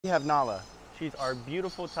We have Nala. She's our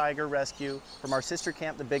beautiful tiger rescue from our sister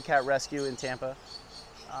camp, the Big Cat Rescue in Tampa.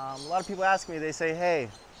 A lot of people ask me, they say, hey,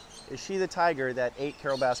 is she the tiger that ate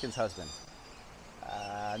Carol Baskin's husband?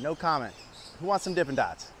 No comment. Who wants some Dippin'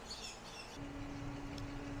 Dots?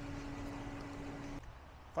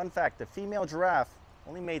 Fun fact, the female giraffe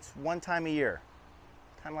only mates one time a year.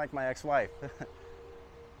 Kind of like my ex-wife.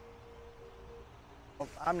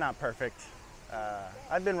 I'm not perfect.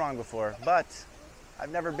 I've been wrong before, but I've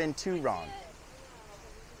never been too wrong.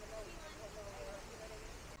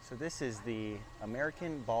 So this is the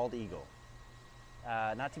American bald eagle.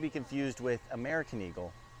 Not to be confused with American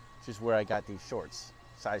eagle, which is where I got these shorts,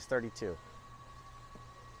 size 32.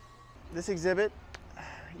 This exhibit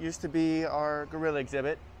used to be our gorilla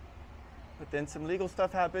exhibit, but then some legal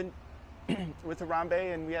stuff happened with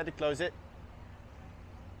Harambe and we had to close it.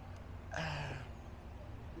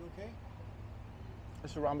 You okay?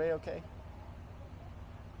 Is Harambe okay?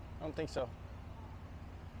 I don't think so.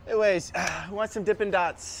 Anyways, who wants some Dippin'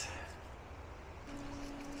 Dots?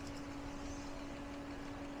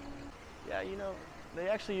 Yeah, you know, they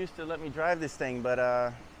actually used to let me drive this thing, but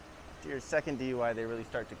after your second DUI, they really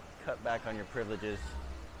start to cut back on your privileges.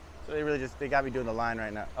 So they got me doing the line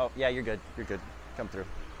right now. Oh, yeah, you're good. You're good. Come through.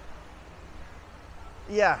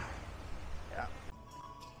 Yeah,